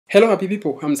Hello happy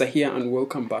people, Hamza here and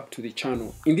welcome back to the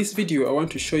channel. In this video I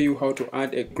want to show you how to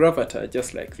add a gravatar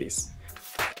just like this.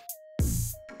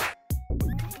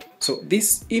 So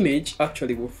this image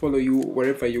actually will follow you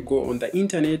wherever you go on the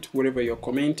internet, wherever you're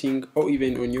commenting, or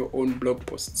even on your own blog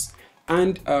posts.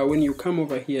 And when you come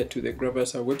over here to the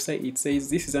Gravatar website, it says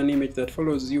this is an image that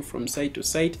follows you from site to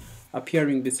site,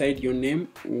 appearing beside your name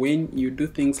when you do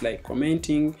things like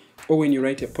commenting or when you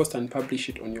write a post and publish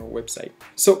it on your website.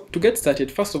 So to get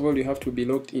started, first of all, you have to be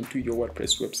logged into your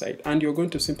WordPress website, and you're going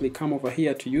to simply come over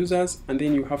here to users, and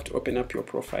then you have to open up your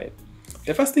profile.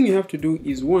 The first thing you have to do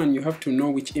is, one, you have to know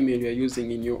which email you're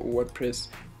using in your WordPress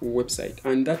website,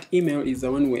 and that email is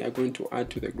the one we are going to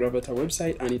add to the Gravatar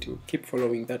website, and it will keep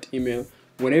following that email.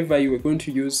 Wherever you are going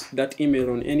to use that email,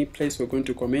 on any place we're going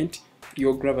to comment,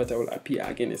 your Gravatar will appear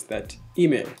against that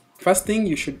email. First thing,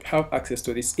 you should have access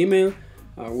to this email,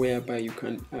 whereby you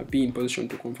can be in position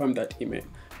to confirm that email,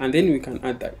 and then we can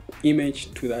add that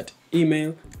image to that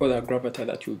email or the Gravatar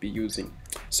that you'll be using.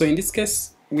 So in this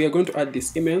case, we are going to add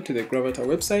this email to the Gravatar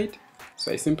website.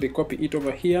 So I simply copy it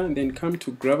over here and then come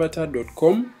to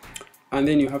gravatar.com, and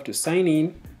then you have to sign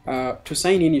in. To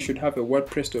sign in, you should have a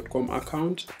wordpress.com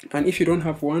account, and if you don't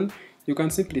have one, you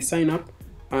can simply sign up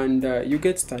and you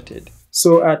get started.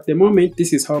 So at the moment,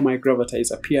 this is how my Gravatar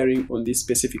is appearing on this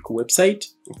specific website,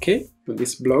 okay, on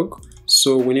this blog.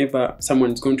 So whenever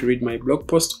someone is going to read my blog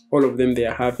post, all of them, they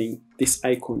are having this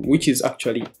icon, which is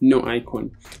actually no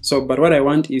icon. So, but what I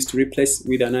want is to replace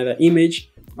with another image.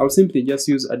 I'll simply just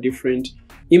use a different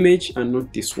image and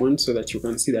not this one, so that you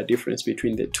can see the difference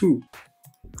between the two.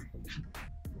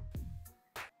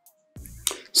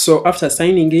 So after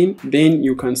signing in, then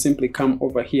you can simply come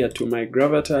over here to my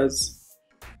Gravatars,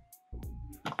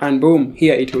 and boom,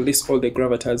 here it will list all the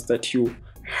Gravatars that you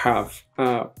have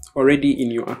already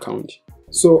in your account.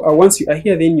 So once you are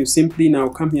here, then you simply now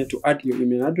come here to add your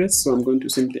email address. So I'm going to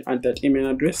simply add that email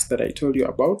address that I told you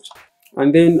about,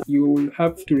 and then you will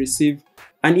have to receive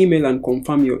an email and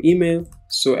confirm your email.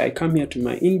 So I come here to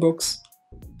my inbox,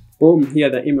 boom, here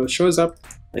the email shows up.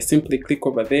 I simply click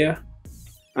over there,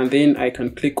 and then I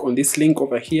can click on this link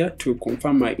over here to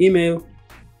confirm my email.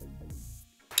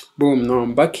 Boom, now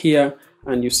I'm back here,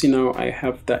 and you see now I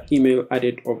have the email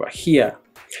added over here.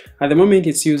 At the moment,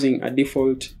 it's using a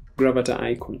default Gravatar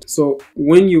icon. So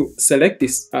when you select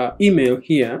this email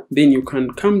here, then you can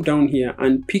come down here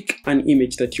and pick an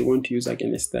image that you want to use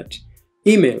against that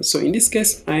email. So in this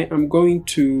case, I am going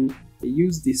to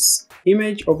use this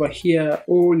image over here,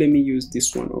 or let me use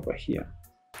this one over here.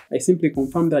 I simply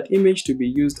confirm that image to be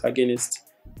used against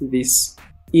this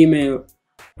email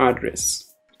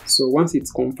address. So once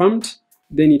it's confirmed,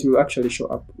 then it will actually show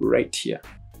up right here.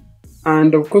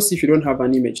 And of course, if you don't have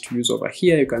an image to use over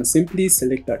here, you can simply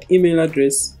select that email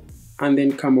address and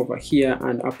then come over here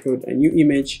and upload a new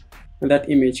image. And that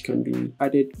image can be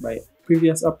added by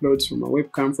previous uploads from a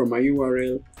webcam, from a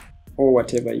URL, or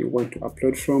whatever you want to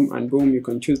upload from, and boom, you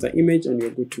can choose the image and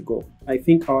you're good to go. I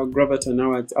think our Gravatar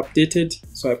now is updated,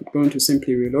 so I'm going to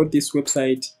simply reload this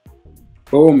website.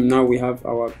 Boom, now we have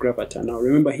our Gravatar. Now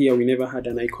remember, here we never had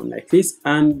an icon like this,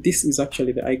 and this is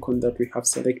actually the icon that we have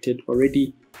selected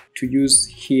already to use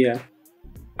here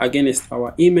against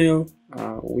our email,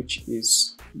 which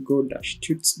is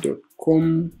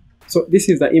go-tuts.com. So this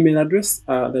is the email address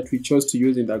that we chose to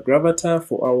use in the Gravatar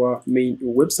for our main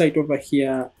website over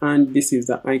here, and this is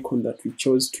the icon that we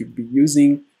chose to be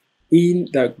using in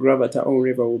the Gravatar or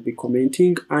wherever we'll be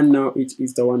commenting, and now it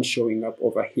is the one showing up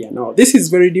over here. Now this is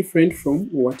very different from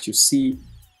what you see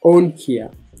on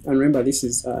here, and remember, this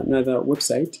is another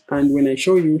website, and when I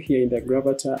show you here in the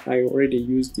Gravatar, I already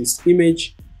used this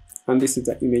image, and this is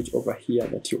the image over here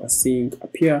that you are seeing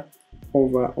appear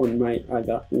over on my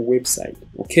other website.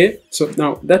 Okay, so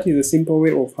now that is a simple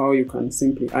way of how you can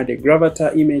simply add a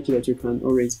Gravatar image that you can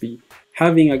always be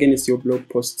having against your blog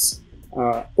posts,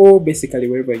 or basically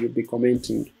wherever you'll be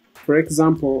commenting. For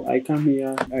example, I come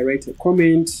here, I write a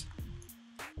comment,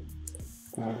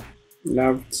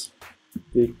 loved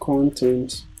the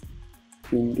content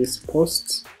in this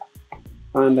post,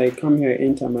 and I come here,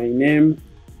 enter my name,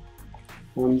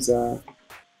 Hamza,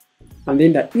 and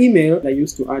then the email I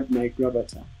used to add my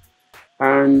Gravatar,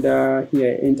 and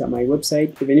here I enter my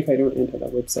website, even if I don't enter the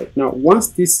website. Now once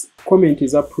this comment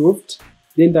is approved,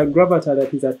 then the Gravatar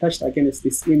that is attached against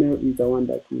this email is the one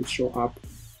that will show up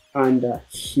under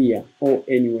here or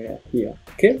anywhere here.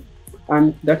 Okay,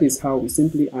 and that is how we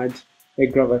simply add a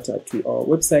Gravatar to our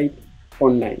website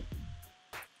online.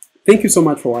 Thank you so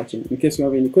much for watching. In case you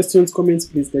have any questions, comments,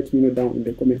 please let me know down in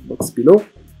the comment box below.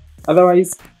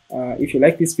 Otherwise, if you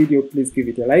like this video, please give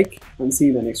it a like, and see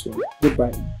you in the next one.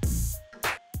 Goodbye.